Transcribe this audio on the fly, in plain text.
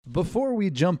Before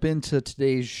we jump into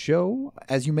today's show,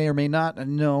 as you may or may not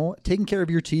know, taking care of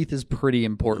your teeth is pretty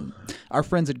important. Our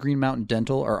friends at Green Mountain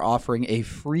Dental are offering a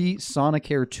free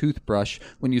Sonicare toothbrush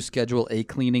when you schedule a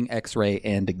cleaning, x-ray,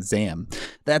 and exam.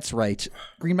 That's right.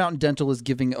 Green Mountain Dental is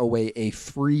giving away a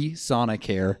free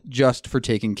Sonicare just for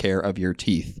taking care of your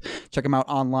teeth. Check them out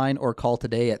online or call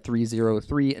today at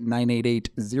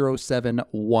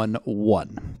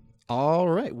 303-988-0711. All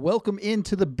right. Welcome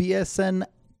into the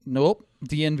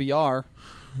DNVR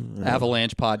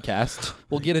Avalanche Podcast.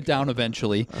 We'll get it down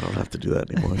eventually. I don't have to do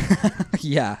that anymore.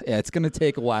 Yeah, it's going to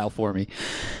take a while for me.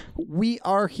 We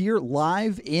are here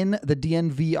live in the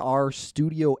DNVR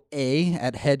Studio A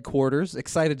at headquarters.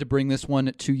 Excited to bring this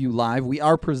one to you live. We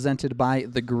are presented by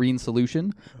The Green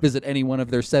Solution. Visit any one of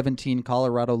their 17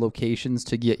 Colorado locations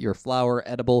to get your flower,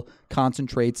 edible,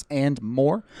 concentrates, and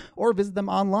more. Or visit them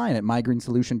online at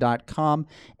mygreensolution.com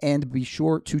and be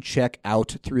sure to check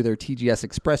out through their TGS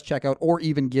Express checkout or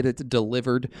even get it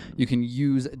delivered. You can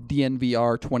use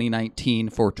DNVR 2019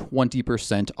 for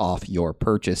 20% off your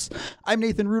purchase. I'm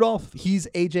Nathan Rudolph. He's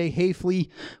AJ Haefele.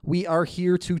 We are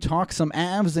here to talk some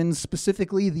Avs and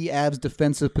specifically the Avs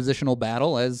defensive positional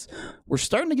battle as we're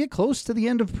starting to get close to the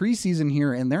end of preseason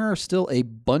here and there are still a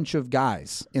bunch of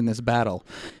guys in this battle.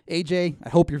 AJ, I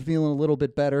hope you're feeling a little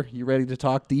bit better. You ready to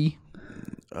talk D?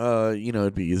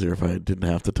 It'd be easier if I didn't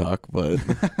have to talk, but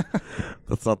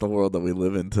that's not the world that we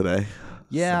live in today.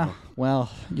 Yeah, so. Well,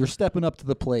 you're stepping up to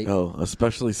the plate. Oh,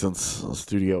 especially since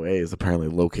Studio A is apparently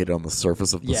located on the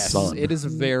surface of the sun. Yes, it is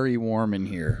very warm in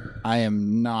here. I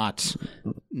am not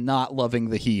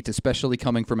loving the heat, especially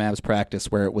coming from Avs practice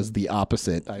where it was the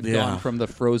opposite. I've gone from the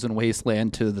frozen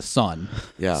wasteland to the sun.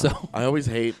 Yeah, so I always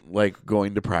hate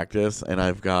going to practice, and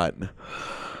I've got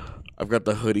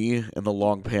the hoodie and the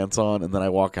long pants on, and then I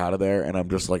walk out of there, and I'm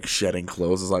just shedding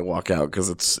clothes as I walk out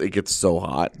because it gets so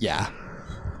hot. Yeah.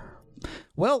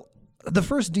 Well, the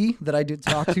first D that I did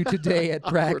talk to today at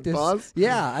practice. Pause?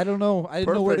 Yeah, I don't know. I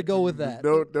didn't know where to go with that.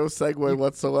 No segue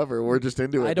whatsoever. We're just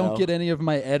into it. I don't get any of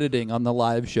my editing on the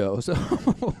live show. So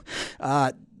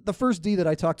the first D that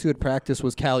I talked to at practice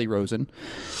was Callie Rosen.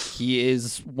 He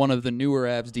is one of the newer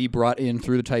Avs D brought in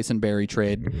through the Tyson Barrie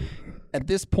trade. At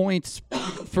this point,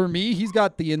 for me, he's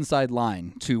got the inside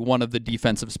line to one of the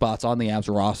defensive spots on the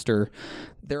Avs roster.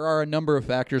 There are a number of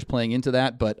factors playing into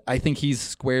that, but I think he's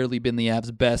squarely been the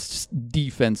Avs' best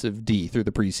defensive D through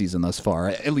the preseason thus far,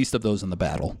 at least of those in the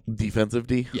battle. Defensive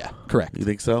D? Yeah, correct. You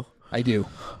think so? I do.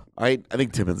 I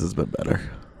think Timmins has been better.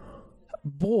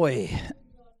 Boy,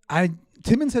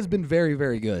 Timmins has been very,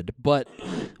 very good, but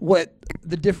what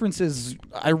the difference is,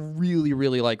 I really,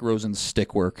 really like Rosen's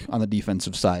stick work on the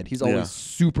defensive side. He's always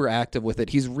super active with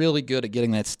it. He's really good at getting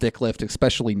that stick lift,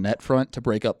 especially net front, to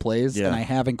break up plays, and I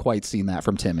haven't quite seen that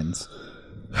from Timmins.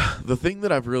 The thing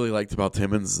that I've really liked about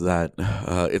Timmins is that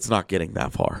it's not getting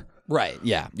that far. Right,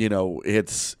 yeah.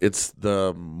 It's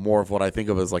the more of what I think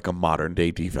of as a modern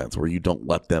day defense where you don't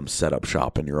let them set up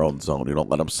shop in your own zone. You don't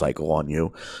let them cycle on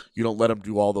you. You don't let them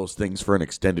do all those things for an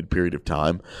extended period of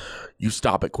time. You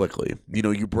stop it quickly.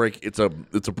 You break. It's a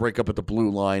breakup at the blue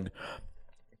line.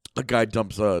 A guy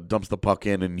dumps the puck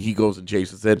in and he goes and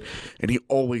chases it, and he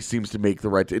always seems to make the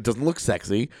right. It doesn't look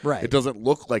sexy. Right. It doesn't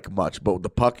look like much, but the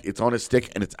puck, it's on his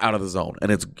stick and it's out of the zone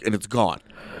and it's gone.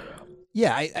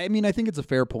 Yeah, I mean, I think it's a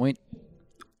fair point.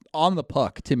 On the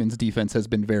puck, Timmins' defense has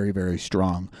been very, very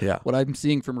strong. Yeah. What I'm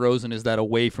seeing from Rosen is that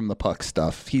away from the puck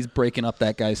stuff, he's breaking up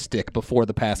that guy's stick before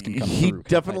the pass can come through. He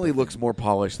definitely looks more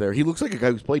polished there. He looks like a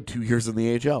guy who's played 2 years in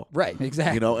the AHL. Right,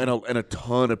 exactly. And a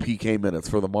ton of PK minutes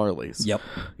for the Marlies. Yep.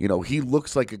 He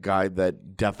looks like a guy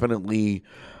that definitely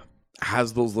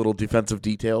has those little defensive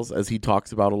details, as he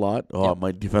talks about a lot. Oh,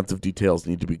 my defensive details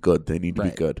need to be good. They need to be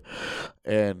good.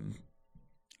 And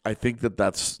I think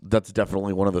that's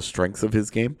definitely one of the strengths of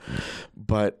his game,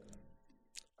 but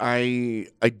I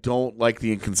don't like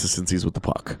the inconsistencies with the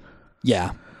puck.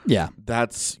 Yeah.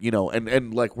 That's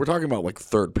and we're talking about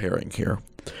third pairing here,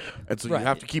 and so you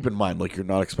have to keep in mind you're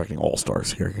not expecting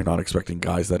all-stars here. You're not expecting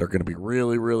guys that are going to be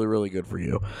really, really, really good for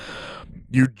you.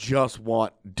 You just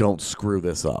don't screw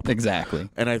this up.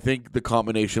 Exactly. And I think the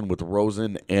combination with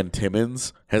Rosen and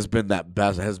Timmins has been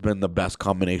the best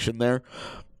combination there.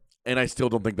 And I still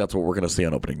don't think that's what we're going to see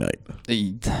on opening night.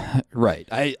 Right.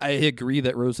 I agree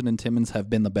that Rosen and Timmins have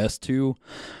been the best two,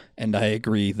 and I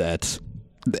agree that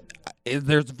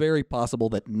there's very possible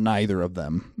that neither of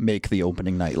them make the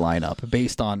opening night lineup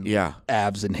based on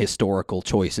Avs and historical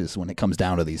choices when it comes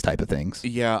down to these type of things.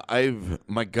 Yeah,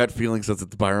 my gut feeling says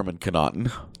it's Byram and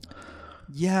Connaughton.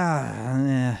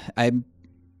 Yeah,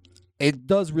 it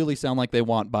does really sound like they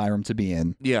want Byram to be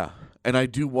in. Yeah. And I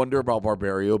do wonder about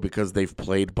Barberio because they've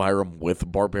played Byram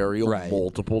with Barberio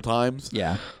multiple times.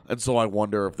 Yeah. And so I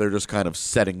wonder if they're just kind of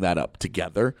setting that up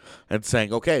together and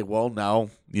saying, okay, well, now,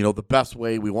 the best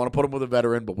way, we want to put him with a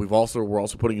veteran, but we're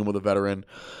also putting him with a veteran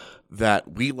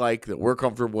that we like, that we're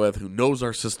comfortable with, who knows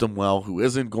our system well, who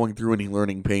isn't going through any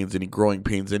learning pains, any growing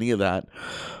pains, any of that,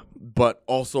 but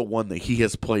also one that he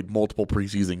has played multiple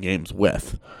preseason games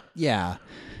with. Yeah.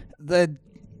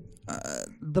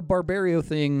 The Barberio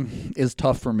thing is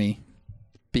tough for me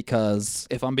because,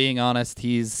 if I'm being honest,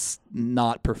 he's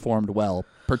not performed well,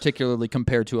 particularly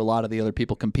compared to a lot of the other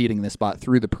people competing this spot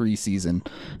through the preseason.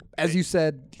 As you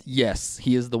said, yes,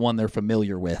 he is the one they're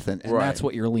familiar with, and that's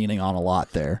what you're leaning on a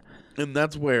lot there. And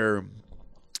that's where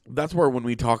when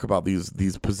we talk about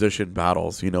these position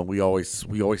battles, we always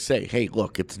say, hey,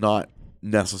 look, it's not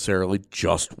necessarily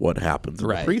just what happens in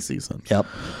the preseason. Yep.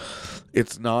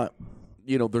 It's not.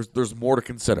 There's more to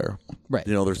consider. Right.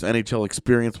 There's NHL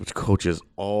experience, which coaches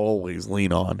always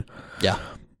lean on. Yeah.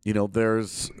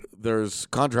 There's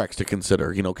contracts to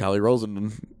consider. Calle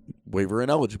Rosen, waiver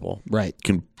ineligible. Right.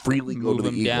 Can freely go to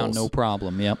the Eagles. Down, no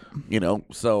problem. Yep.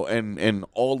 So and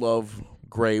all of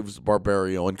Graves,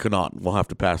 Barberio, and Connaughton will have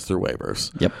to pass through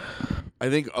waivers. Yep. I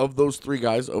think of those three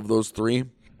guys, I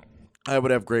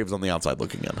would have Graves on the outside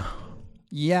looking in.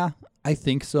 Yeah, I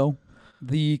think so.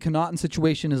 The Connaughton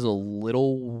situation is a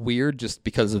little weird just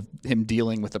because of him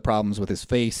dealing with the problems with his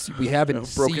face. We haven't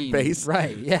seen... Broken face?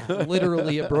 Right, yeah,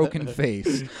 literally a broken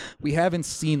face. We haven't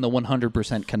seen the 100%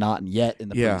 Connaughton yet in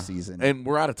the preseason. And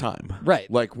we're out of time. Right.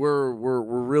 Like, we're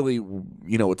really,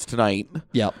 it's tonight.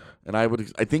 Yep. And I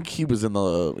think he was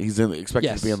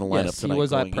expected to be in the lineup tonight. He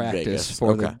was at practice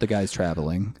for the guys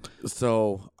traveling.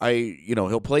 So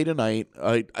he'll play tonight.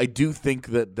 I do think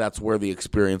that's where the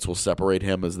experience will separate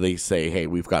him, as they say, hey,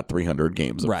 we've got 300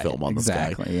 games of film on this guy.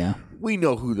 Exactly, yeah. We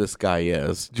know who this guy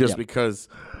is just because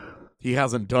he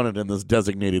hasn't done it in this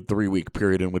designated 3-week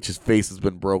period in which his face has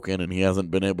been broken and he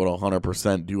hasn't been able to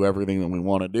 100% do everything that we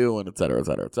want to do, and et cetera, et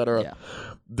cetera, et cetera. Yeah.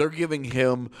 They're giving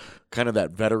him kind of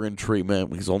that veteran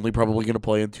treatment. He's only probably going to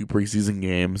play in 2 preseason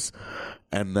games,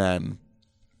 and then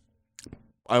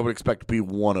I would expect to be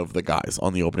one of the guys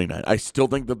on the opening night. I still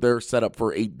think that they're set up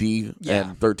for 8D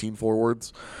and 13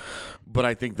 forwards, but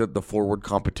I think that the forward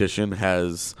competition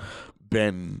has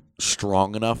been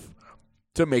strong enough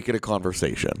to make it a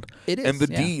conversation. It is. And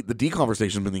the D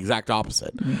conversation has been the exact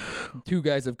opposite. Two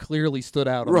guys have clearly stood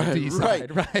out on the D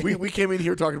side. Right. We came in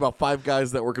here talking about 5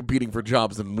 guys that were competing for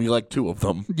jobs, and we liked 2 of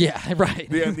them. Yeah,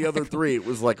 right. And the other 3, it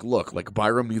was like, look,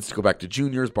 Byram needs to go back to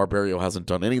juniors. Barberio hasn't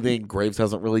done anything. Graves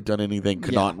hasn't really done anything.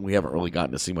 Connaughton, we haven't really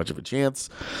gotten to see much of a chance.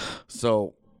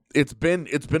 So it's been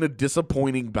a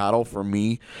disappointing battle for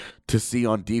me to see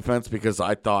on defense, because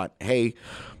I thought, hey,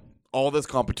 all this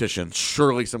competition,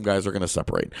 surely some guys are going to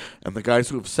separate. And the guys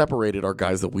who have separated are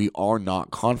guys that we are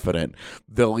not confident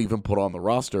they'll even put on the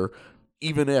roster,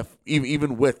 even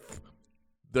with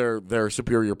their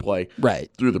superior play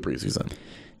through the preseason.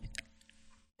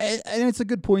 And it's a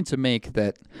good point to make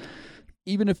that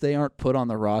even if they aren't put on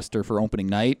the roster for opening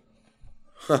night,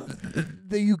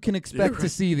 you can expect to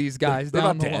see these guys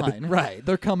down the line. Right.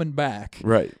 They're coming back.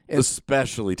 Right.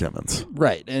 Especially Timmins.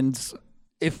 Right. And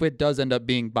if it does end up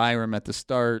being Byram at the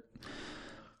start,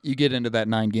 you get into that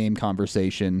 9-game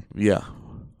conversation. Yeah.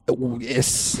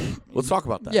 Let's talk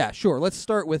about that. Yeah, sure. Let's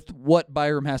start with what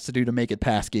Byram has to do to make it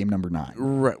past game number 9.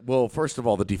 Right. Well, first of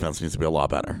all, the defense needs to be a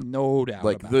lot better. No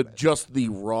doubt. Just the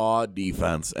raw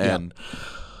defense. And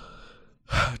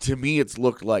to me, it's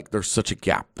looked like there's such a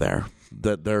gap there.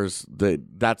 That's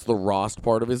the Rost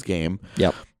part of his game.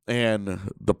 Yep. And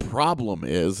the problem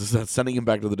is that sending him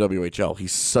back to the WHL,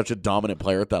 he's such a dominant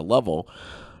player at that level.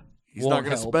 He's not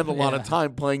going to spend a lot of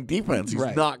time playing defense.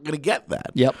 He's not going to get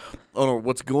that. Yep. Or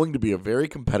what's going to be a very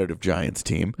competitive Giants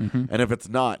team. Mm-hmm. And if it's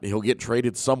not, he'll get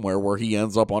traded somewhere where he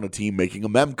ends up on a team making a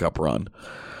Mem Cup run.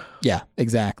 Yeah,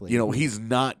 exactly. He's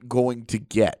not going to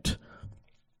get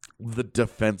the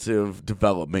defensive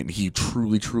development he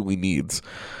truly, truly needs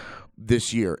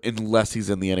this year unless he's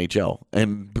in the NHL.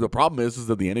 And the problem is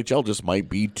that the NHL just might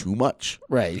be too much.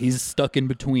 Right. He's stuck in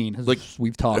between, as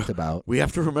we've talked about. We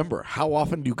have to remember, how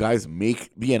often do guys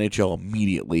make the NHL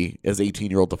immediately as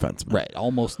 18-year-old defensemen? Right.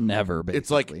 Almost never, basically.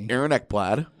 It's like Aaron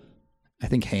Ekblad. I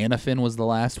think Hanifin was the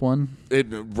last one.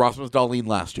 Rasmus Dahlin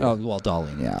last year. Oh, well,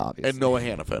 Dahlin, yeah, obviously. And Noah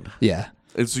Hanifin. Yeah.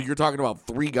 And so you're talking about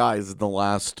 3 guys in the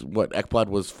last, Ekblad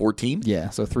was 14? Yeah,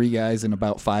 so 3 guys in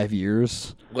about 5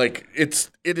 years. Like, it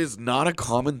is not a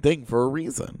common thing for a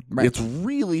reason. Right. It's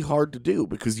really hard to do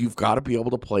because you've got to be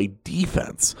able to play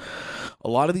defense. A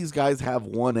lot of these guys have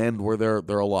one end where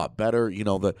they're a lot better.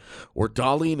 Where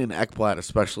Dahlin and Ekblad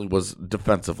especially was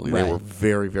defensively. Right. They were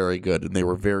very, very good, and they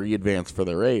were very advanced for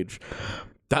their age.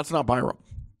 That's not Byram.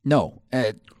 No.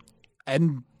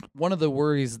 And one of the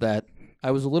worries that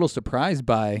I was a little surprised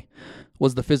by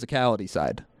was the physicality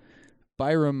side.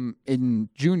 Byram in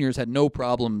juniors had no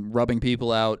problem rubbing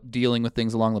people out, dealing with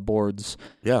things along the boards.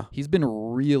 Yeah. He's been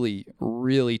really,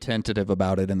 really tentative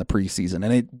about it in the preseason.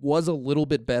 And it was a little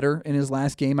bit better in his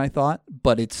last game, I thought,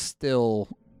 but it's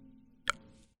still...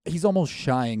 He's almost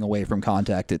shying away from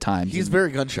contact at times. He's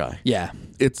very gun shy. Yeah.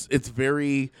 It's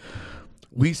very...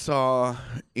 We saw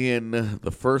in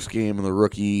the first game in the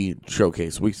rookie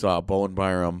showcase, we saw Bowen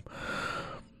Byram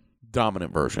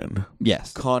dominant version.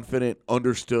 Yes. Confident,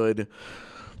 understood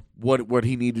what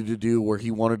he needed to do, where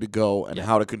he wanted to go, and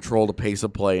how to control the pace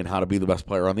of play and how to be the best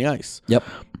player on the ice. Yep.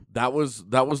 That was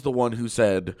the one who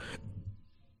said,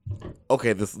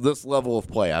 okay, this level of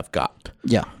play I've got.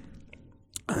 Yeah.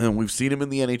 And we've seen him in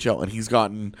the NHL,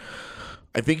 and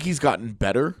I think he's gotten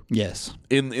better. Yes.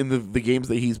 In the games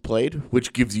that he's played,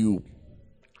 which gives you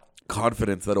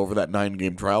confidence that over that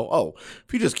 9-game trial,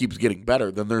 if he just keeps getting better,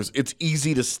 then it's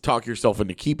easy to talk yourself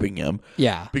into keeping him.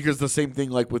 Yeah. Because the same thing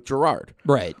like with Gerard.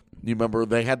 Right. You remember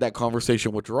they had that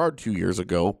conversation with Gerard 2 years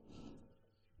ago.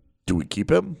 Do we keep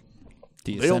him?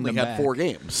 They only had 4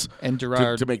 games and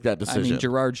Gerard, to make that decision. I mean,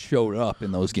 Gerard showed up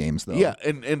in those games, though. Yeah,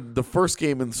 and the first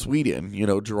game in Sweden,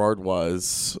 Gerard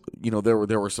was, there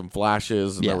were some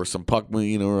flashes, and there were some puck,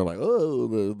 we're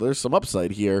like, there's some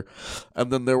upside here.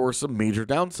 And then there were some major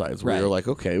downsides where you're like,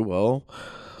 okay, well,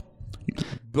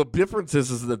 the difference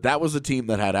is that was a team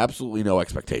that had absolutely no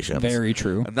expectations. Very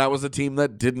true. And that was a team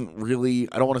that didn't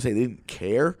really, I don't want to say they didn't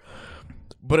care,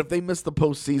 but if they missed the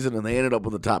postseason and they ended up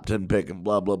with a top 10 pick and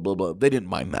blah, blah, blah, blah, they didn't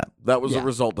mind that. That was a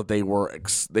result that they were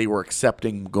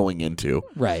accepting going into.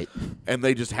 Right. And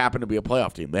they just happened to be a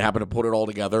playoff team. They happened to put it all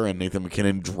together, and Nathan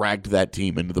MacKinnon dragged that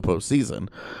team into the postseason.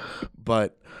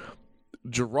 But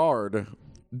Gerard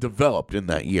developed in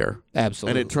that year.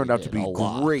 Absolutely. And it turned out to be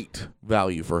great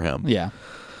value for him. Yeah.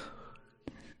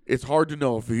 It's hard to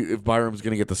know if Byram's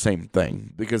going to get the same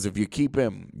thing, because if you keep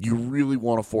him, you really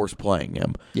want to force playing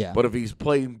him. Yeah. But if he's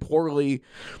playing poorly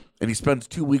and he spends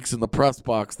 2 weeks in the press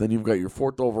box, then you've got your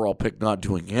 4th overall pick not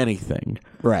doing anything.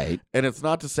 Right. And it's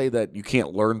not to say that you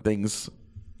can't learn things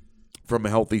from a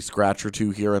healthy scratch or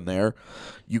 2 here and there.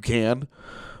 You can,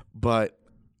 but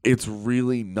it's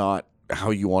really not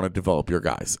how you want to develop your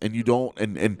guys. And you don't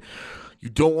and you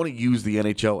don't want to use the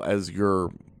NHL as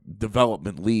your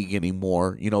development league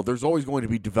anymore. There's always going to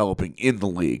be developing in the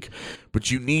league, but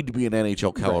you need to be an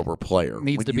NHL caliber player.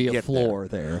 Needs to be a floor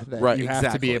there that right, you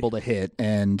have to be able to hit.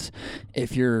 And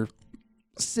if you're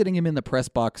sitting him in the press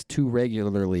box too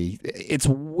regularly, it's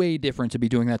way different to be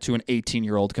doing that to an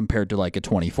 18-year-old compared to like a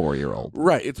 24-year-old.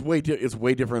 Right. It's way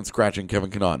different scratching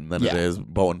Kevin Connaughton than it is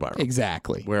Bowen Byram.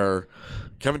 Exactly. Where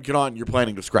Kevin Connaughton, you're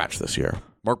planning to scratch this year.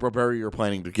 Mark Barberi, you're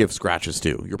planning to give scratches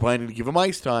to. You're planning to give him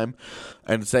ice time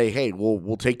and say, hey,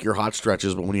 we'll take your hot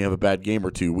stretches, but when you have a bad game or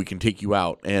two, we can take you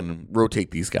out and rotate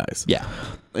these guys. Yeah.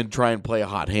 And try and play a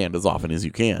hot hand as often as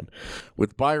you can.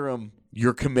 With Byram,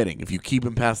 you're committing. If you keep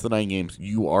him past the 9 games,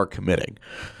 you are committing.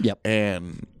 Yep.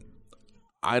 And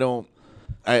we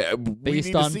need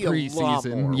Based on to see a lot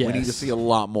more. preseason, yes. We need to see a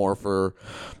lot more for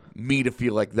me to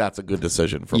feel like that's a good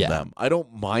decision from them. I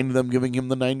don't mind them giving him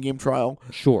the 9-game trial.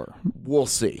 Sure. We'll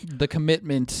see. The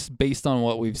commitment, based on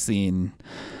what we've seen,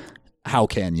 how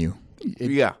can you?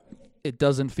 It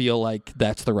doesn't feel like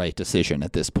that's the right decision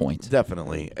at this point.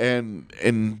 Definitely.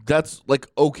 And that's like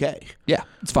okay. Yeah,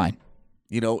 it's fine.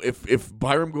 If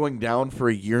Byram going down for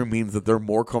a year means that they're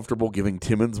more comfortable giving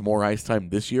Timmins more ice time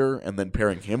this year and then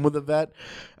pairing him with a vet,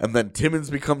 and then Timmins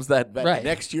becomes that vet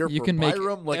next year you for can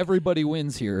Byram, make everybody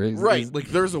wins here. Like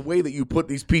there's a way that you put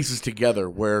these pieces together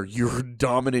where you're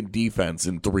dominant defense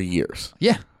in 3 years.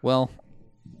 Yeah, well,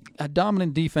 a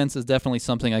dominant defense is definitely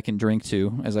something I can drink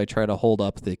to as I try to hold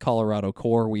up the Colorado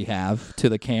core we have to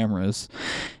the cameras.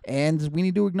 And we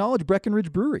need to acknowledge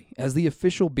Breckenridge Brewery as the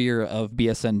official beer of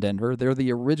BSN Denver. They're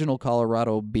the original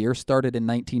Colorado beer, started in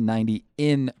 1990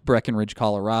 in Breckenridge,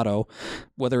 Colorado.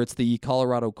 Whether it's the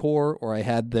Colorado core or I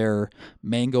had their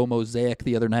Mango Mosaic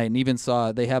the other night and even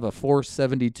saw they have a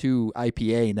 472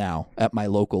 IPA now at my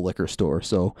local liquor store.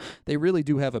 So they really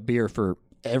do have a beer for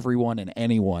everyone and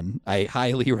anyone. I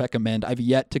highly recommend. I've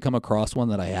yet to come across one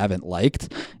that I haven't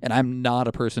liked, and I'm not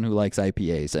a person who likes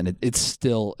IPAs, and it's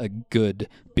still a good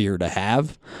beer to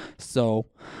have. So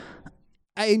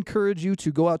I encourage you to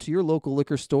go out to your local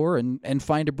liquor store and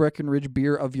find a Breckenridge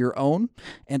beer of your own,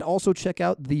 and also check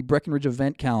out the Breckenridge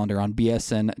event calendar on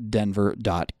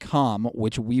bsndenver.com,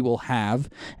 which we will have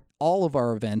all of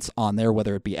our events on there,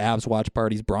 whether it be Avs watch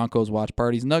parties, Broncos watch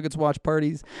parties, Nuggets watch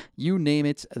parties, you name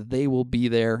it, they will be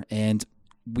there, and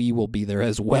we will be there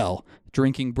as well,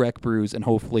 drinking Breck brews and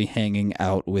hopefully hanging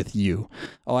out with you.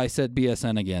 Oh, I said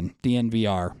BSN again,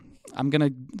 DNVR.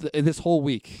 This whole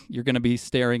week, you're going to be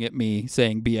staring at me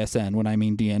saying BSN when I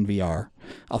mean DNVR.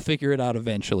 I'll figure it out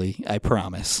eventually, I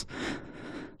promise.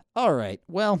 All right,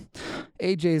 well,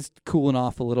 AJ's cooling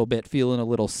off a little bit, feeling a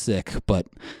little sick, but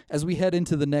as we head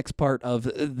into the next part of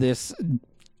this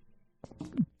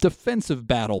defensive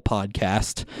battle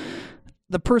podcast,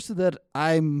 the person that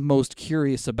I'm most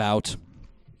curious about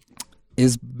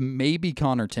is maybe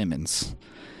Connor Timmins,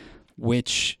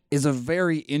 which is a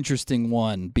very interesting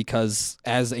one because,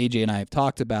 as AJ and I have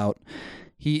talked about,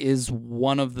 he is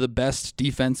one of the best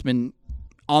defensemen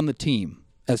on the team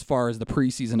as far as the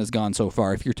preseason has gone so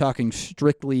far. If you're talking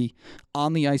strictly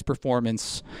on the ice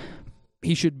performance,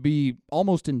 he should be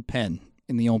almost in pen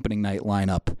in the opening night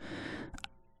lineup.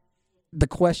 The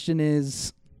question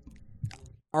is,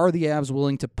 are the Avs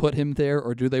willing to put him there,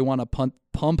 or do they want to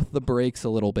pump the brakes a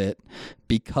little bit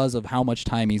because of how much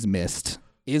time he's missed?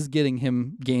 Is getting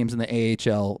him games in the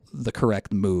AHL the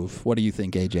correct move? What do you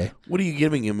think, AJ? What are you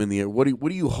giving him in the? What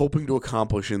are you hoping to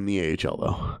accomplish in the AHL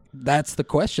though? That's the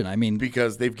question. I mean,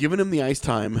 because they've given him the ice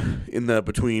time in the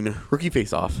between rookie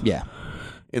face-off. Yeah.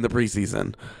 In the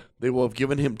preseason, they will have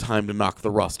given him time to knock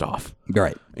the rust off.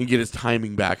 Right. And get his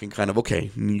timing back and kind of,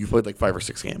 okay, you played like 5 or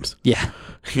 6 games. Yeah.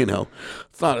 You know,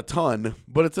 it's not a ton,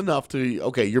 but it's enough to,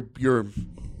 okay, you're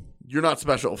not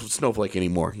special snowflake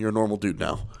anymore. You're a normal dude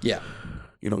now. Yeah.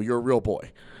 You know, you're a real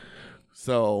boy.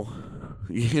 So,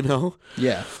 you know,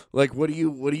 yeah. Like, what are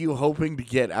you hoping to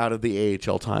get out of the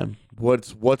AHL time?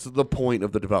 What's the point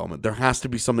of the development? There has to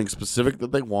be something specific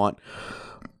that they want.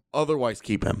 Otherwise,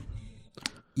 keep him.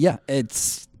 Yeah,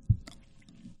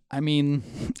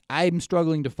 I'm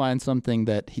struggling to find something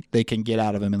that they can get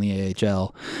out of him in the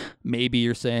AHL. Maybe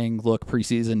you're saying, look,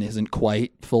 preseason isn't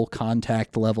quite full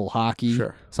contact level hockey,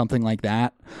 sure, something like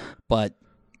that. But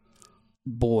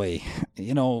boy,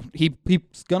 you know, he's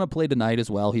going to play tonight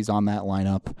as well. He's on that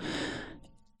lineup.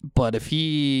 But if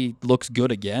he looks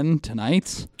good again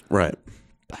tonight, right,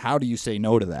 how do you say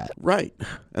no to that? Right.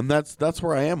 And that's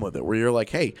where I am with it, where you're like,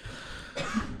 hey,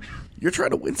 you're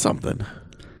trying to win something.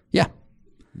 Yeah.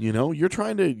 You know, you're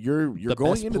going into this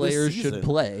season. Players should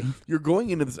play. You're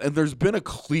going into this, and there's been a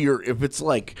clear, if it's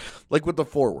like with the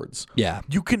forwards. Yeah.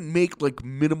 You can make like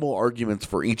minimal arguments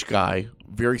for each guy,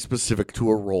 very specific to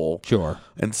a role. Sure.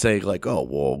 And say like, oh,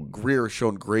 well, Greer's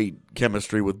shown great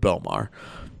chemistry with Belmar.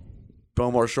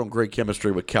 Belmar's shown great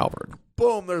chemistry with Calvert.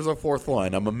 Boom, there's a fourth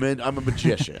line. I'm a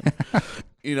magician.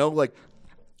 You know, like,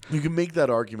 you can make that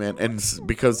argument, and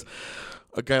because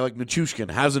a guy like Nichushkin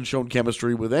hasn't shown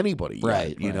chemistry with anybody yet,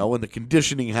 right, you know, and the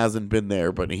conditioning hasn't been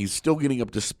there, but he's still getting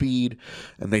up to speed,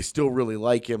 and they still really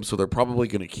like him, so they're probably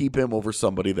going to keep him over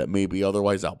somebody that maybe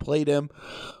otherwise outplayed him.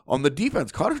 On the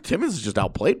defense, Connor Timmins has just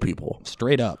outplayed people.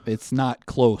 Straight up. It's not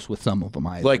close with some of them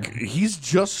either. Like, he's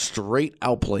just straight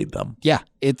outplayed them. Yeah,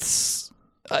 it's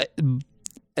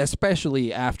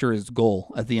especially after his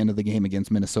goal at the end of the game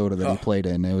against Minnesota that he played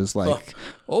in. It was like,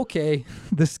 okay,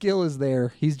 the skill is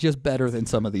there. He's just better than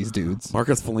some of these dudes.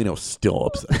 Marcus Foligno's still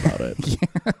upset about it.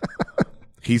 Yeah.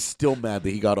 He's still mad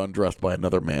that he got undressed by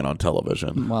another man on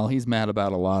television. Well, he's mad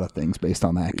about a lot of things based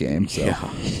on that game. So.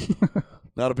 Yeah.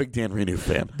 Not a big Dan Renew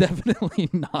fan. Definitely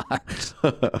not.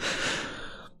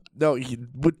 No,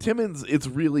 with Timmins, it's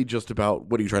really just about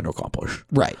what are you trying to accomplish.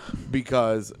 Right.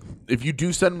 Because if you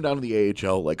do send him down to the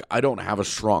AHL, like, I don't have a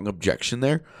strong objection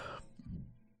there.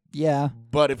 Yeah.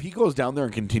 But if he goes down there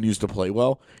and continues to play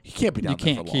well, he can't be down there for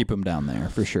long. You can't keep him down there,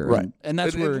 for sure. Right. And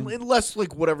that's where... Unless,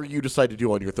 like, whatever you decide to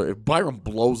do on your third... If Byram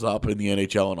blows up in the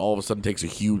NHL and all of a sudden takes a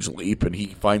huge leap and he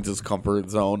finds his comfort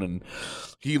zone and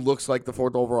he looks like the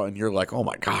 4th overall and you're like, oh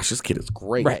my gosh, this kid is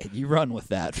great. Right. You run with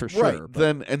that, for sure. Right.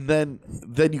 But...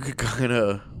 Then you could kind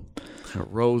of...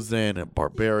 Rosen and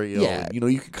Barbario. Yeah. And, you know,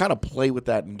 you can kind of play with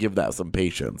that and give that some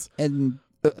patience. And...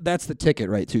 that's the ticket,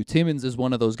 right, too. Timmins is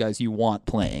one of those guys you want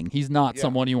playing. He's not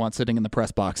someone you want sitting in the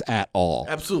press box at all.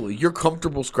 Absolutely. You're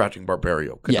comfortable scratching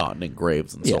Barbario, Connaughton, and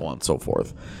Graves, and so on and so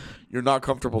forth. You're not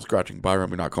comfortable scratching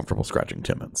Byram. You're not comfortable scratching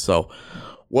Timmins. So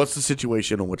what's the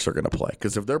situation in which they're going to play?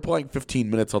 Because if they're playing 15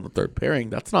 minutes on the third pairing,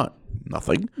 that's not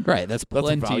nothing. Right. That's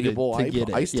plenty valuable to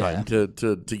get ice time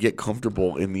to get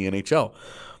comfortable in the NHL.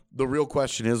 The real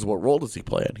question is, what role does he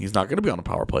play in? He's not going to be on a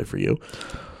power play for you.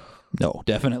 No,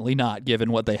 definitely not,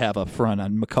 given what they have up front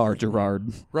on Makar,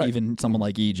 Girard, even someone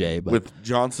like EJ. But with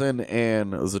Johnson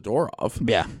and Zadorov,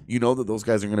 yeah, you know that those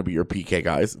guys are going to be your PK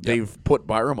guys. Yep. They've put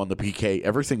Byram on the PK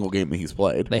every single game that he's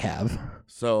played. They have.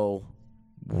 So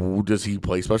does he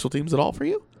play special teams at all for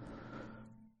you?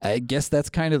 I guess that's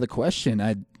kind of the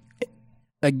question.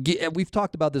 We've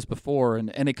talked about this before,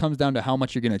 and it comes down to how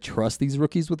much you're going to trust these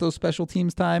rookies with those special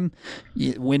teams time.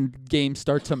 When games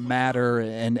start to matter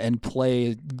and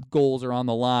play, goals are on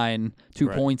the line, 2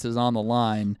 points is on the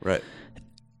line. Right.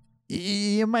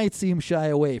 You might see him shy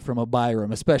away from a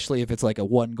Byram, especially if it's like a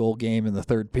 1-goal game in the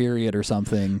third period or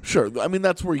something. Sure. I mean,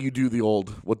 that's where you do the old,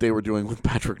 what they were doing with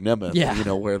Patrick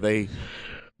Nemeth, where they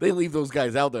leave those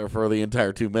guys out there for the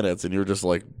entire 2 minutes, and you're just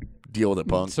like, deal with it,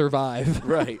 punk. Survive.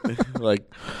 Right.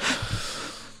 Like,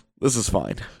 this is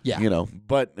fine. Yeah.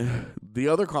 But the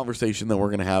other conversation that we're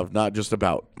going to have, not just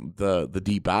about the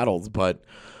deep battles, but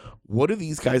what do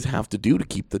these guys have to do to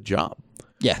keep the job?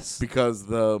 Yes. Because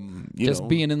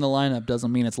being in the lineup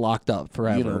doesn't mean it's locked up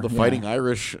forever. The fighting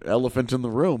Irish elephant in the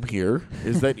room here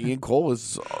is that Ian Cole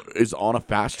is on a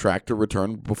fast track to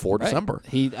return before December.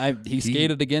 He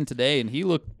skated again today, and he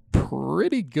looked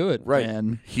pretty good, right?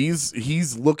 Man.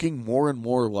 He's looking more and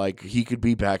more like he could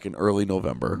be back in early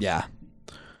November. Yeah.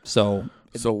 So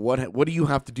what do you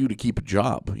have to do to keep a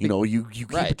job? You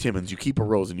keep a Timmins, you keep a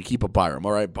Rosen, you keep a Byram.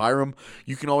 All right, Byram,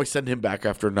 you can always send him back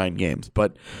after 9 games,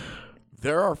 but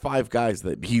there are 5 guys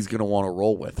that he's going to want to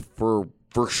roll with for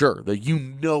sure. That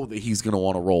that he's going to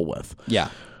want to roll with. Yeah.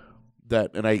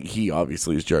 He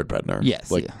obviously is Jared Bednar.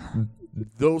 Yes.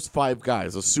 Those 5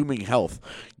 guys, assuming health,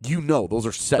 those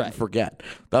are set and forget.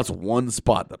 That's one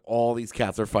spot that all these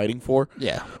cats are fighting for.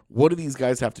 Yeah. What do these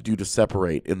guys have to do to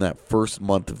separate in that first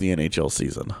month of the NHL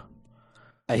season?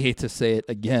 I hate to say it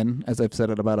again, as I've said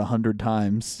it about 100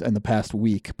 times in the past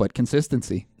week, but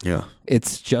consistency. Yeah.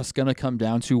 It's just going to come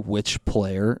down to which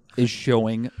player is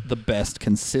showing the best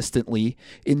consistently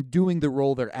in doing the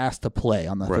role they're asked to play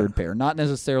on the third pair. Not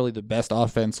necessarily the best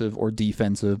offensive or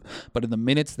defensive, but in the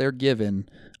minutes they're given,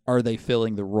 are they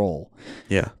filling the role?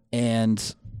 Yeah.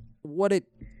 And what it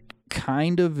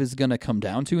kind of is going to come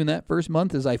down to in that first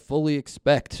month is I fully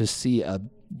expect to see a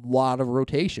lot of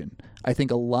rotation. I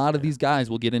think a lot of these guys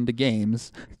will get into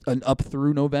games up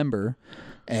through November,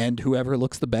 and whoever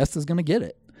looks the best is going to get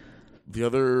it. The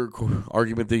other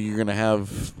argument that you're going to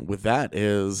have with that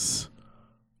is,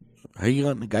 how you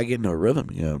got the guy getting a rhythm?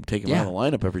 Take him out of the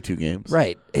lineup every 2 games.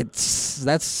 Right.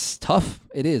 That's tough.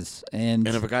 It is. And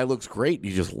if a guy looks great,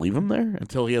 you just leave him there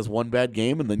until he has one bad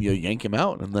game, and then you yank him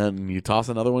out, and then you toss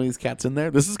another one of these cats in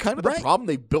there. This is kind of the problem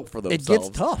they built for themselves. It gets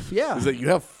tough, yeah. Is that you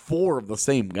have 4 of the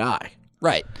same guy.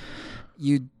 Right.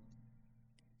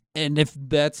 And if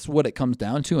that's what it comes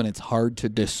down to, and it's hard to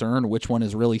discern which one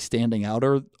is really standing out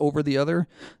over the other,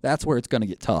 that's where it's going to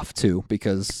get tough too,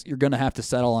 because you're going to have to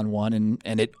settle on one,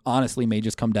 and it honestly may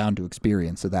just come down to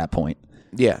experience at that point.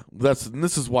 Yeah, this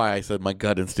is why I said my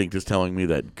gut instinct is telling me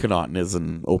that Connaughton is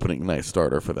an opening night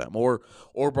starter for them, or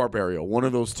Barbario, one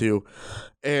of those two.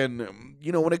 And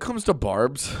when it comes to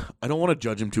Barbs, I don't want to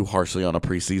judge him too harshly on a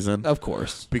preseason, of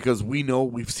course, because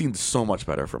we've seen so much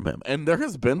better from him, and there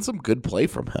has been some good play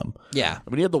from him. Yeah, I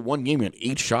mean, he had the one game he had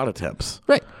 8 shot attempts.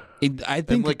 Right, I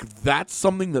think that's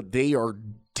something that they are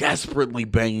desperately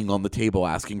banging on the table,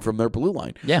 asking from their blue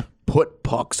line. Yeah, put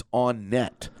pucks on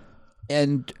net,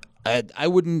 and I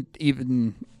wouldn't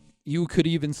even. You could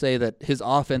even say that his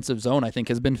offensive zone, I think,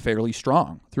 has been fairly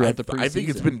strong throughout the preseason. I think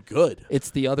it's been good.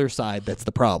 It's the other side that's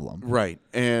the problem. Right,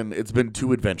 and it's been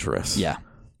too adventurous. Yeah.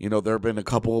 There have been a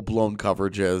couple of blown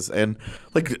coverages, and,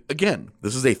 again,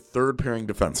 this is a third-pairing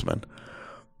defenseman.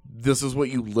 This is what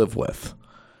you live with.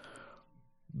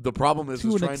 The problem is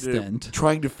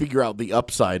trying to figure out the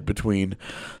upside between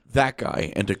that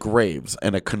guy and a Graves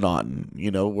and a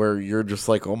Connaughton, where you're just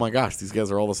like, oh my gosh, these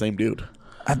guys are all the same dude.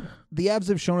 The Avs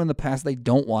have shown in the past they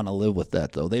don't want to live with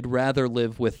that, though. They'd rather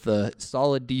live with the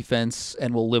solid defense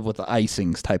and will live with the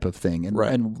icings type of thing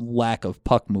and lack of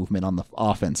puck movement on the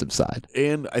offensive side.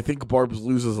 And I think Barbs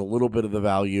loses a little bit of the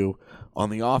value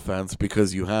on the offense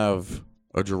because you have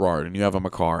a Girard and you have a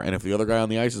Makar, and if the other guy on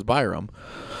the ice is Byram,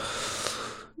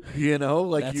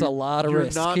 that's a lot of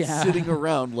risk. You're not sitting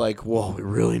around like, whoa, we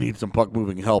really need some puck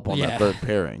moving help on that third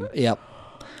pairing. Yep.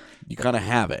 you kind of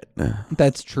have it.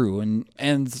 That's true,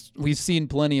 and we've seen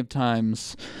plenty of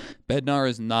times Bednar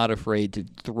is not afraid to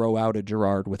throw out a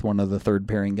Girard with one of the third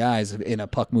pairing guys in a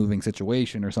puck moving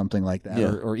situation or something like that.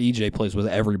 Yeah. Or EJ plays with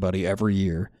everybody every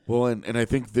year. Well, and I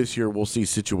think this year we'll see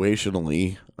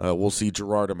situationally, we'll see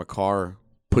Girard and McCarr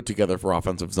put together for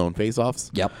offensive zone faceoffs.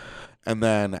 Yep. And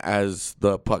then as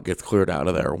the puck gets cleared out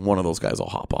of there, one of those guys will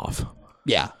hop off.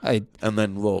 Yeah, And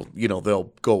then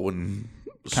they'll go and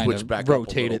switch back,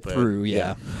 rotate it bit. through.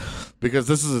 Yeah. Because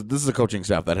this is a coaching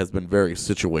staff that has been very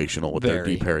situational with their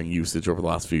deep pairing usage over the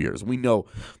last few years. We know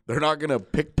they're not going to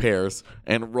pick pairs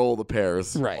and roll the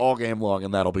pairs all game long,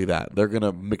 and that'll be that. They're going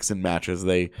to mix and match as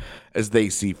they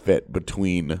see fit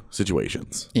between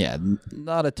situations. Yeah,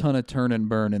 not a ton of turn and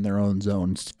burn in their own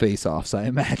zones face-offs, I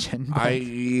imagine.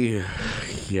 I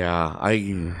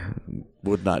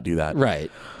would not do that.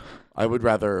 Right. I would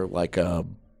rather that's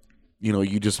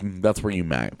where you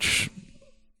match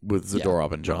with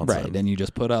Zadorov and Johnson. Right, and you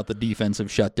just put out the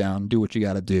defensive shutdown, do what you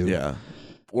got to do. Yeah.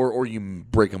 Or you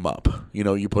break them up.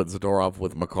 You put Zadorov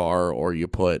with McCarr, or you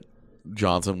put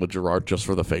Johnson with Girard just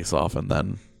for the face-off, and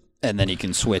then you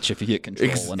can switch if you get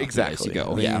control. Exactly. You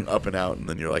go. And then you up and out, and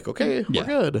then you're like, okay, we're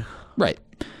good. Right.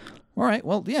 All right.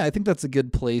 Well, yeah, I think that's a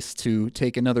good place to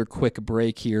take another quick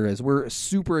break here, as we're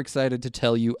super excited to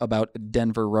tell you about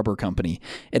Denver Rubber Company,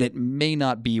 and it may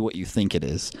not be what you think it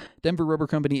is. Denver Rubber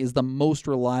Company is the most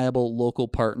reliable local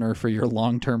partner for your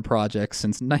long-term projects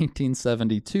since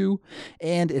 1972,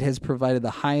 and it has provided the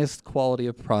highest quality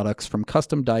of products from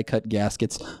custom die-cut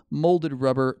gaskets, molded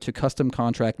rubber, to custom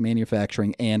contract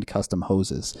manufacturing and custom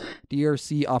hoses.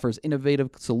 DRC offers innovative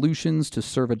solutions to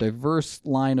serve a diverse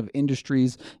line of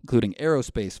industries, including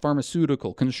aerospace,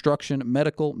 pharmaceutical, construction,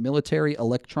 medical, military,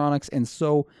 electronics, and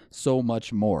so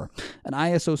much more. An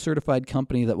ISO certified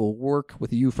company that will work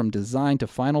with you from design to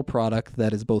final product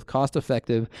that is both cost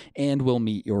effective and will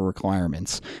meet your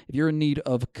requirements. If you're in need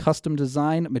of custom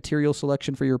design, material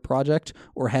selection for your project,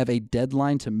 or have a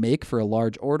deadline to make for a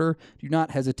large order, do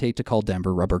not hesitate to call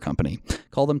Denver Rubber Company.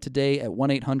 Call them today at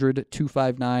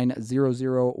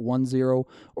 1-800-259-0010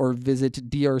 or visit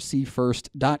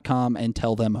drcfirst.com and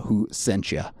tell them who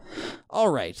sent you. All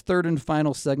right, third and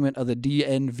final segment of the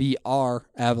DNVR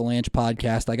Avalanche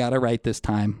Podcast. I got it right this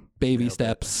time. Baby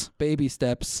steps.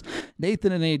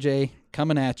 Nathan and AJ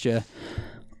coming at you.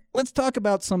 Let's talk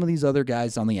about some of these other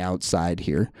guys on the outside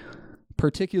here,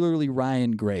 particularly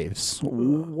Ryan Graves.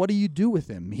 What do you do with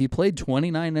him? He played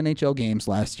 29 NHL games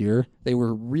last year. They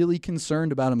were really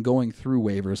concerned about him going through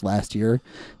waivers last year,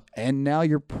 and now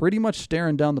you're pretty much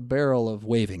staring down the barrel of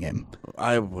waiving him.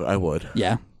 I would.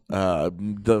 Yeah.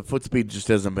 The foot speed just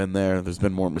hasn't been there. There's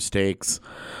been more mistakes.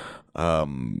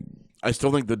 I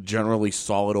still think the generally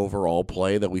solid overall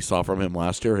play that we saw from him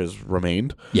last year has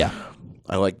remained. Yeah.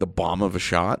 I like the bomb of a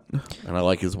shot, and I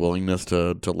like his willingness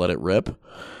to let it rip.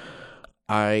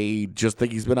 I just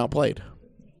think he's been outplayed.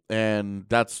 And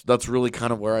that's really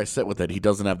kind of where I sit with it. He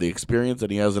doesn't have the experience,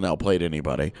 and he hasn't outplayed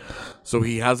anybody. So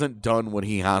he hasn't done what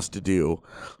he has to do,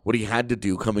 what he had to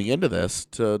do coming into this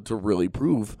to really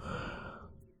prove,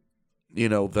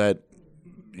 that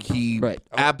he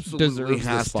absolutely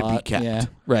has to be kept. Yeah,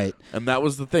 right. And that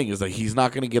was the thing, is that he's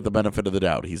not going to get the benefit of the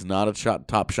doubt. He's not a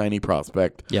top shiny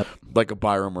prospect like a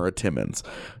Byram or a Timmins.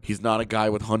 He's not a guy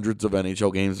with hundreds of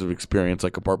NHL games of experience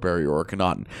like a Barberio or a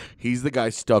Connaughton. He's the guy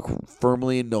stuck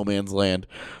firmly in no man's land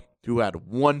who had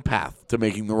one path to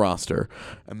making the roster,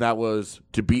 and that was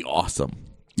to be awesome.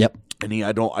 Yep. And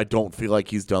I don't feel like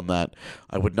he's done that.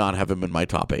 I would not have him in my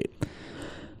top 8.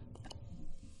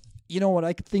 You know what?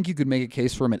 I think you could make a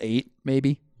case for him at 8,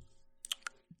 maybe.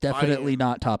 Definitely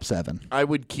not top 7. I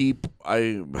would keep.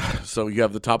 So you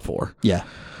have the top 4. Yeah.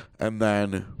 And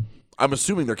then I'm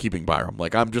assuming they're keeping Byram.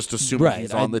 I'm just assuming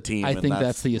he's on the team. I think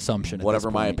that's the assumption.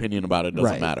 Whatever my opinion about it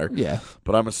doesn't matter. Yeah.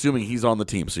 But I'm assuming he's on the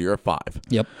team, so you're at 5.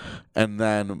 Yep. And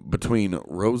then between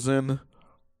Rosen,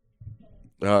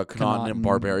 Connaughton, and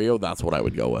Barberio, that's what I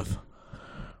would go with.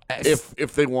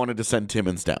 If they wanted to send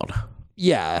Timmins down.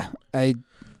 Yeah.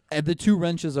 The two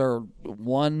wrenches are,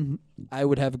 one, I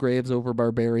would have Graves over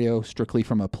Barberio strictly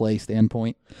from a play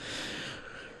standpoint.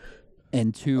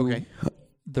 And two,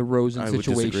 the Rosen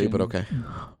situation. I would disagree, but okay.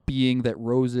 Being that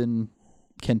Rosen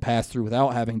can pass through without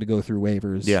having to go through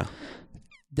waivers. Yeah.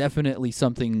 Definitely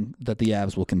something that the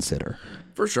Avs will consider.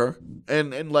 For sure.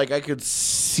 And I could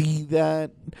see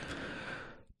that,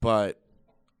 but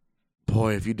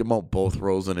boy, if you demote both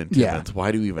Rosen and Timmins,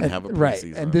 why do you even have a preseason? Right,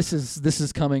 and this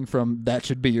is coming from that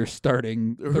should be your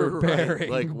starting third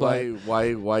pairing.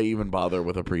 Why even bother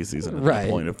with a preseason at that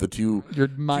point if the two your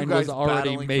mind was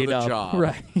already made up? job,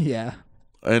 right? Yeah,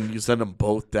 and you send them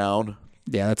both down.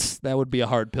 Yeah, that would be a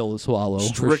hard pill to swallow.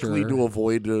 Strictly for sure. to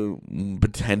avoid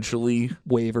potentially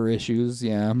waiver issues,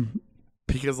 yeah.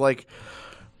 Because, like,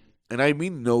 and I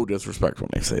mean no disrespect when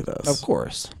I say this. Of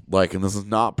course. Like, and this is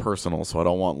not personal, so I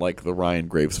don't want, like, the Ryan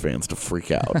Graves fans to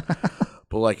freak out.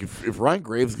 But, like, if Ryan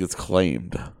Graves gets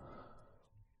claimed,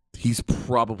 he's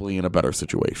probably in a better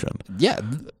situation. Yeah,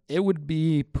 it would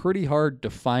be pretty hard to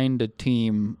find a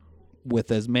team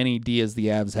with as many D as the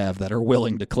Avs have that are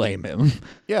willing to claim him.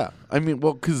 Yeah. I mean,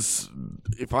 well, because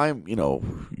if I'm,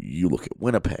 you look at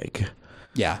Winnipeg.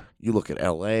 Yeah. You look at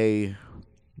L.A.,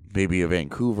 maybe a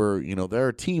Vancouver, there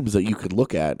are teams that you could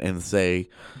look at and say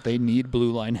they need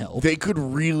blue line help. They could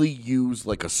really use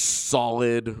like a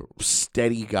solid,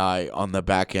 steady guy on the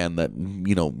back end that,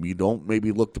 you don't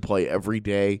maybe look to play every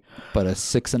day. But a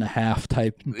 6.5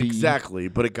 type D. Exactly.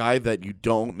 But a guy that you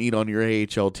don't need on your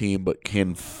AHL team, but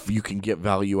you can get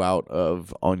value out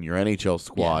of on your NHL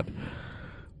squad.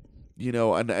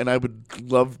 Yeah. And I would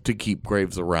love to keep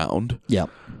Graves around. Yep.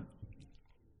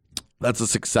 That's a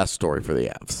success story for the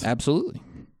Avs. Absolutely.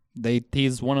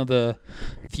 He's one of the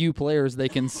few players they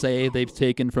can say they've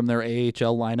taken from their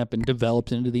AHL lineup and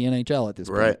developed into the NHL at this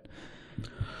point. Right.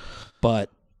 But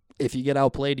if you get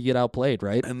outplayed, you get outplayed,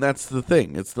 right? And that's the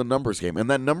thing. It's the numbers game. And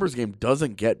that numbers game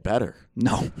doesn't get better.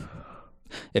 No.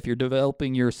 If you're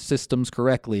developing your systems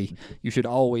correctly, you should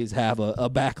always have a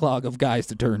backlog of guys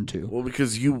to turn to. Well,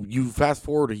 because you fast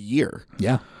forward a year.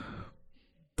 Yeah.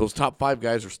 Those top 5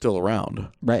 guys are still around.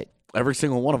 Right. Every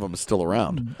single one of them is still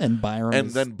around. And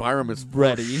Byram is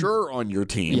ready. For sure on your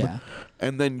team. Yeah.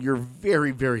 And then you're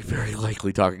very, very, very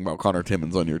likely talking about Connor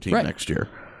Timmins on your team next year.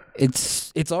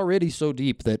 It's already so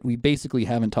deep that we basically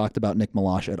haven't talked about Nick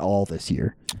Milosh at all this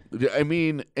year. I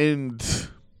mean, and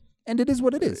it is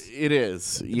what it is. It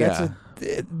is, yeah.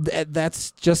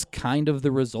 That's just kind of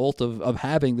the result of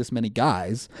having this many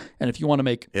guys. And if you want to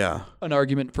make an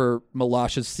argument for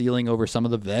Milosh's ceiling over some of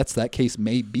the vets, that case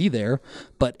may be there.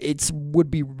 But it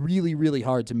would be really, really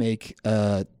hard to make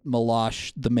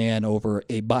Milosh the man over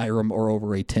a Byram or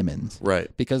over a Timmins.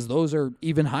 Right. Because those are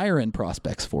even higher end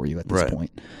prospects for you at this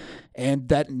point. And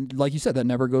that, like you said, that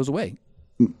never goes away.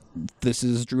 This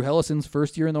is Drew Hellison's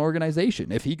first year in the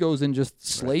organization. If he goes and just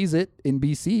slays it in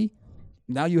BC,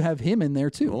 now you have him in there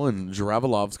too. Well, and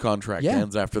Zhiravelov's contract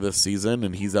ends after this season,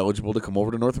 and he's eligible to come over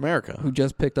to North America. Who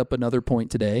just picked up another point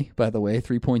today, by the way.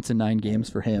 3 points in 9 games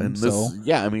for him. And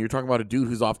you're talking about a dude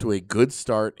who's off to a good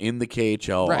start in the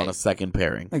KHL on a second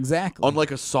pairing. Exactly. On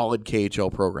like a solid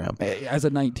KHL program. As a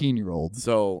 19-year-old.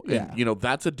 So,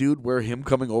 that's a dude where him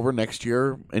coming over next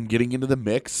year and getting into the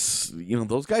mix,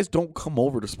 those guys don't come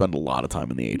over to spend a lot of time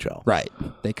in the AHL. Right.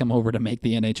 They come over to make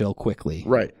the NHL quickly.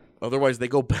 Right. Otherwise, they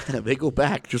go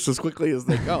back just as quickly as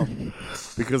they come,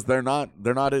 because they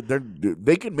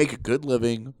can make a good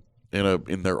living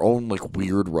in their own like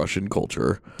weird Russian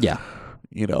culture. Yeah,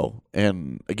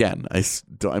 And again, I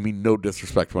mean no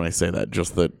disrespect when I say that,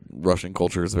 just that Russian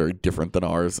culture is very different than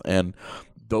ours, and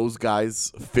those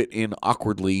guys fit in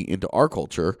awkwardly into our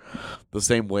culture the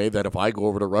same way that if I go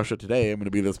over to Russia today, I'm going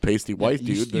to be this pasty white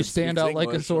dude. You stand out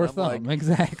like a sore thumb.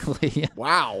 Exactly.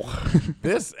 Wow.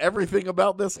 Everything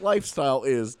about this lifestyle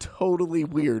is totally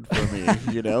weird for me,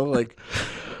 Like,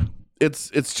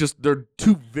 it's just they're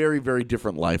two very, very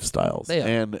different lifestyles.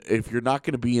 And if you're not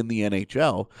going to be in the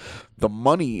NHL, the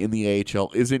money in the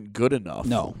AHL isn't good enough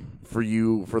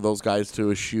for those guys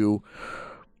to eschew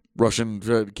Russian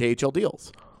KHL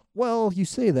deals. Well, you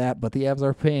say that, but the Avs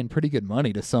are paying pretty good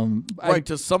money to some.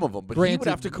 To some of them, but he would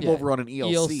have to come over on an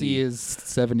ELC. ELC is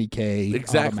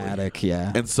 $70K automatic,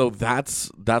 yeah. And so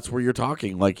that's where you're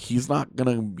talking. Like, he's not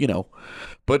going to,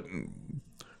 but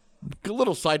a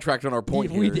little sidetracked on our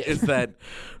point here is that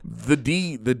the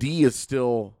D is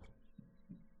still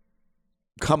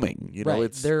coming.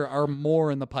 There are more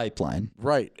in the pipeline.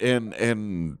 Right.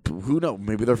 And who knows?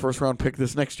 Maybe their first round pick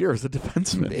this next year is a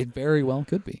defenseman. It very well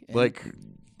could be.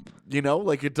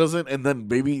 It doesn't. And then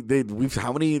maybe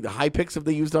how many high picks have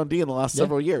they used on D in the last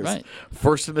several years? Right.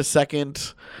 First and a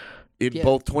second in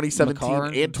both 2017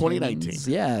 and 2019.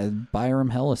 Yeah. Byram,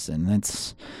 Hellison.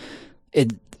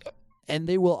 And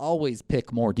they will always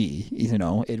pick more D.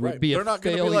 It would be a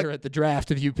failure at the draft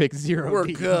if you pick 0 We're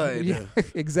D. good. Yeah,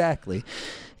 exactly.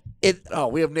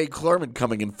 We have Nate Klerman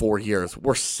coming in 4 years.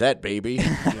 We're set, baby.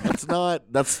 It's not.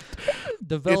 That's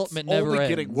development. It's never only ends.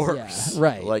 getting worse. Yeah,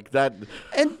 right. Like that.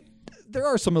 And there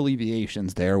are some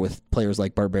alleviations there with players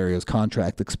like Barbario's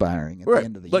contract expiring at the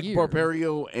end of the year. Like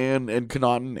Barbario and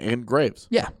Connaughton and Graves.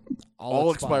 Yeah.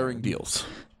 All expiring deals.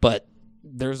 But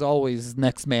there's always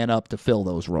next man up to fill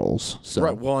those roles. So.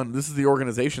 Right. Well, and this is the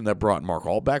organization that brought Mark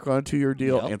Hall back on a 2-year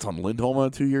deal, Anton Lindholm on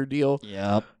a 2-year deal.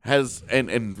 Yep. Has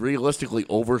and realistically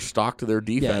overstocked their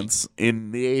defense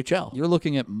in the AHL. You're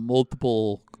looking at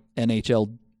multiple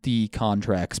NHL D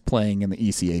contracts playing in the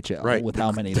ECHL with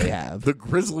how many they have. The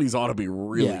Grizzlies ought to be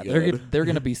really good. They're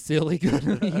going to be silly good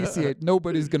in the ECHL.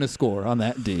 Nobody's going to score on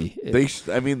that D.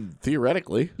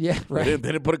 Theoretically. Yeah, right. They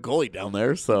didn't put a goalie down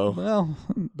there, so. Well,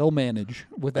 they'll manage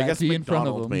with that D in front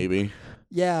of them. Maybe.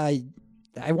 Yeah,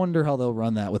 I wonder how they'll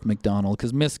run that with McDonald,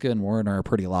 because Miska and Werner are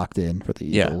pretty locked in for the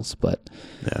Eagles. But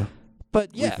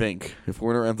we think if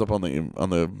Werner ends up on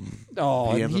the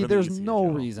there's no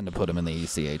reason to put him in the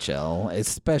ECHL,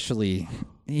 especially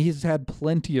he's had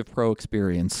plenty of pro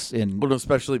experience in. Well,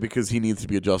 especially because he needs to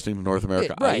be adjusting to North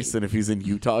America ice, and if he's in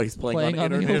Utah, he's playing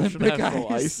on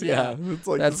international ice. Yeah, it's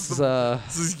like this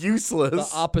is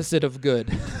useless. The opposite of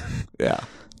good. Yeah.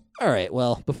 All right,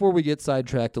 well, before we get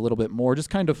sidetracked a little bit more, just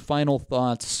kind of final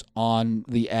thoughts on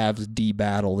the Avs D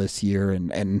battle this year,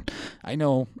 and I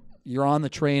know. You're on the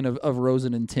train of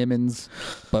Rosen and Timmins,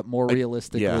 but more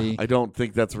realistically... I don't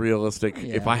think that's realistic.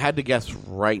 Yeah. If I had to guess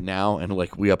right now, and I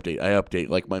update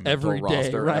like my mental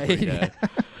roster every day,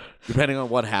 depending on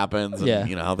what happens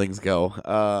and how things go.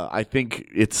 I think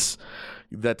it's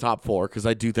that top 4, because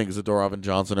I do think Zadorov and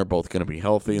Johnson are both going to be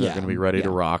healthy and they're going to be ready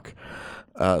to rock.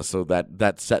 So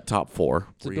that set top 4.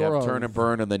 Where you have Turn and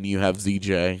Burn, and then you have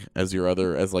ZJ as your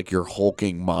your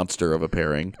hulking monster of a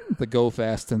pairing. The go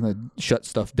fast and the shut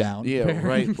stuff down. Yeah,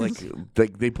 pairings.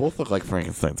 Right. They both look like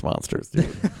Frankenstein's monsters, dude.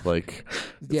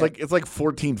 It's like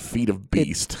 14 feet of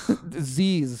beast.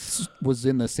 Z was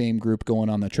in the same group going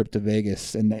on the trip to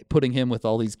Vegas, and putting him with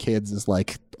all these kids is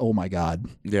like, oh my god,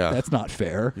 that's not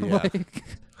fair. Yeah.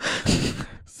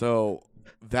 So.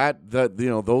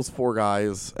 Those 4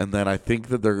 guys, and then I think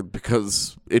that they're,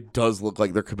 because it does look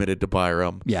like they're committed to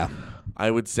Byram. Yeah,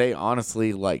 I would say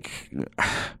honestly,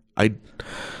 I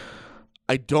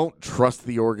don't trust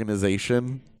the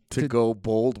organization to go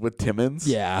bold with Timmins.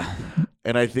 Yeah,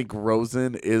 and I think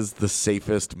Rosen is the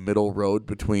safest middle road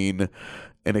between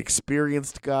an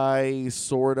experienced guy,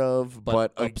 sort of,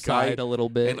 but a upside guy, a little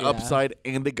bit, upside,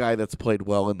 and a guy that's played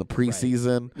well in the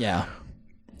preseason. Right. Yeah,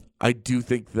 I do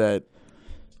think that.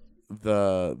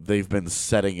 They've been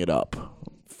setting it up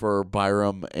for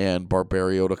Byram and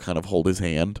Barberio to kind of hold his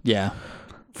hand. Yeah.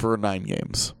 For 9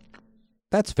 games.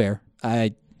 That's fair.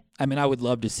 I mean, I would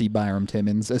love to see Byram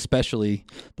Timmins, especially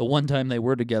the one time they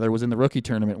were together was in the rookie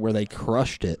tournament where they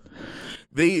crushed it.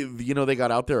 They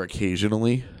got out there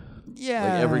occasionally.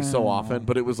 Yeah. Every so often,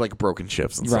 but it was like broken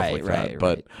shifts and stuff like that.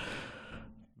 But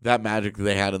that magic that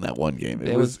they had in that one game,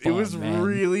 it was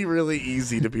really, really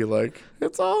easy to be like,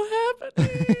 it's all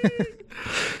happening.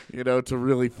 To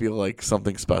really feel like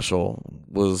something special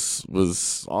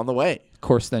was on the way. Of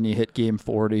course, then you hit game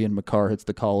 40 and Makar hits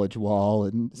the college wall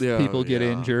and people get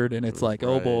injured and it's like,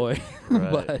 oh boy.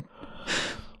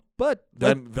 But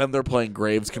then they're playing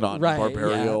Graves, Connaughton, and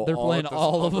Barberio. Yeah, they're playing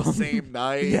all of them the same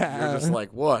night. You're just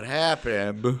like, what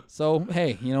happened? So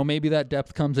hey, maybe that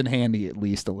depth comes in handy at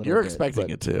least a little. You're bit. Expecting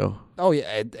it to. Oh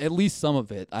yeah, at least some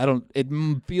of it. It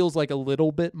feels like a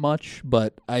little bit much,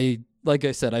 but like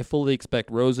I said, I fully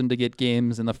expect Rosen to get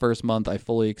games in the first month. I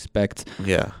fully expect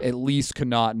at least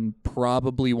Connaughton,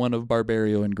 probably one of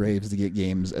Barberio and Graves to get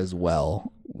games as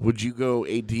well. Would you go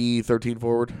AD 13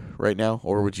 forward right now,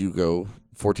 or would you go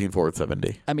 14 forward,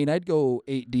 7D? I mean, I'd go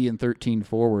 8D and 13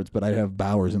 forwards, but I'd have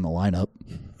Bowers in the lineup.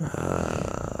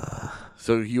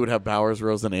 So you would have Bowers,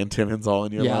 Rosen, and Timmins all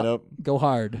in your lineup? Go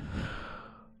hard.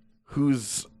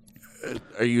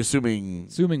 Are you assuming?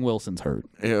 Assuming Wilson's hurt.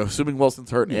 Assuming Wilson's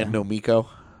hurt and no Mikko?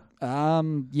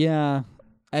 Yeah.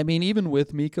 I mean, even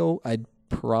with Mikko, I'd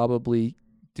probably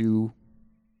do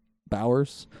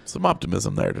Bowers. Some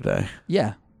optimism there today.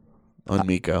 Yeah. On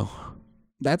Mikko.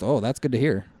 That's good to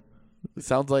hear. It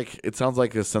sounds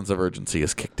like a sense of urgency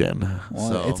is kicked in.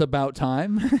 Well, it's about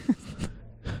time.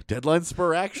 Deadline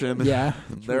spur action. Yeah.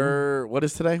 What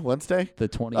is today? Wednesday? The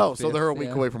 25th. Oh, so they're a week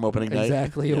away from opening night.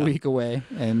 Exactly, a week away.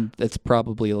 And it's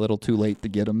probably a little too late to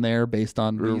get him there based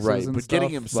on visas and but stuff. Getting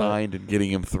him signed and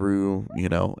getting him through,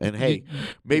 and hey,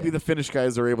 maybe the Finnish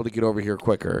guys are able to get over here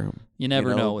quicker. You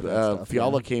never know with that stuff.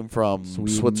 Fiala came from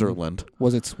Switzerland.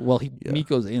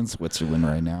 Mikko's in Switzerland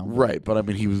right now. Right, but I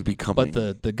mean, he was becoming...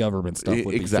 But the government stuff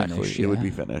would be Finnish. It would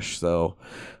be Finnish, so...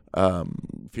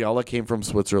 Fiala came from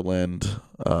Switzerland.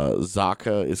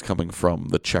 Zaka is coming from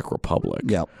the Czech Republic.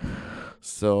 Yep.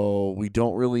 So we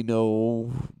don't really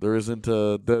know. There isn't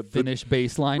the Finnish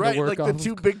baseline right, to work like off. the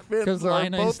two big Finns because are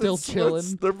Laine is both still in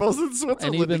chilling. They're both in Switzerland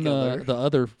And even together. the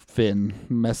other Finn,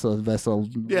 Vessel.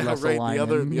 Yeah, right. The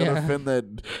other Finn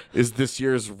that is this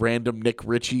year's random Nick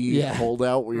Ritchie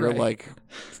holdout. Where you're like,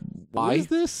 why What is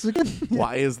this again?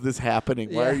 Why is this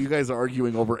happening? Why are you guys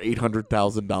arguing over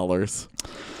 $800,000?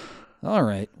 All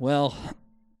right. Well,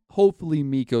 hopefully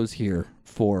Mikko's here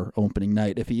for opening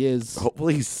night. If he is,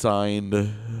 Hopefully he's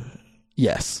signed.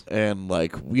 Yes. And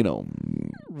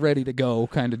ready to go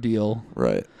kind of deal.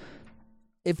 Right.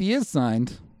 If he is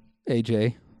signed,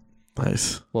 AJ.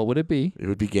 Nice. What would it be? It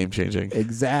would be game-changing.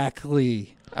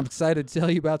 Exactly. I'm excited to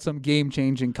tell you about some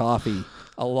game-changing coffee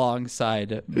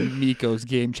alongside Mikko's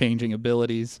game-changing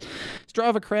abilities.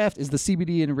 Strava Craft is the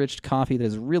CBD-enriched coffee that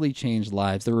has really changed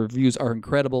lives. The reviews are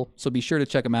incredible, so be sure to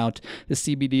check them out. The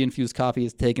CBD-infused coffee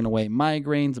has taken away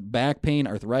migraines, back pain,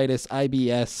 arthritis,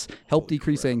 IBS, helped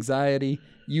decrease anxiety,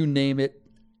 you name it.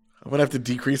 I'm going to have to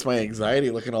decrease my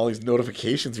anxiety looking at all these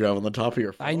notifications you have on the top of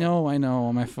your phone. I know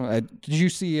on my phone. Did you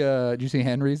see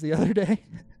Henry's the other day?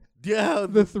 Yeah.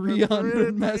 The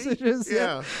 300 messages.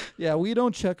 Yeah. Yeah, we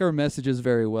don't check our messages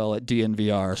very well at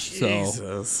DNVR.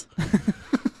 Jesus.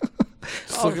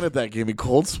 Just looking at that gave me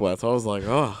cold sweats. I was like,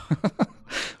 oh.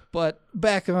 But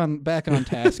back on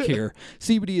task here.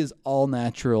 CBD is all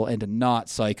natural and not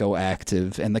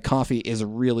psychoactive, and the coffee is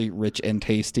really rich and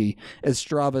tasty. As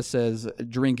Strava says,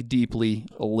 drink deeply,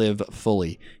 live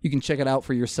fully. You can check it out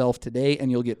for yourself today,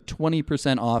 and you'll get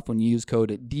 20% off when you use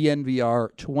code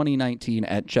DNVR2019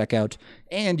 at checkout,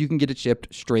 and you can get it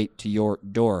shipped straight to your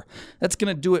door. That's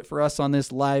going to do it for us on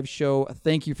this live show.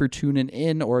 Thank you for tuning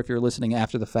in, or if you're listening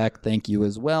after the fact, thank you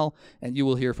as well, and you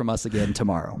will hear from us again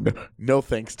tomorrow. No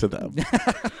thanks to them.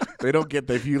 They don't get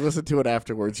that. If you listen to it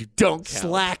afterwards, you don't count.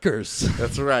 Slackers.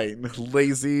 That's right.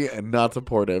 Lazy and not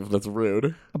supportive. That's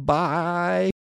rude. Bye.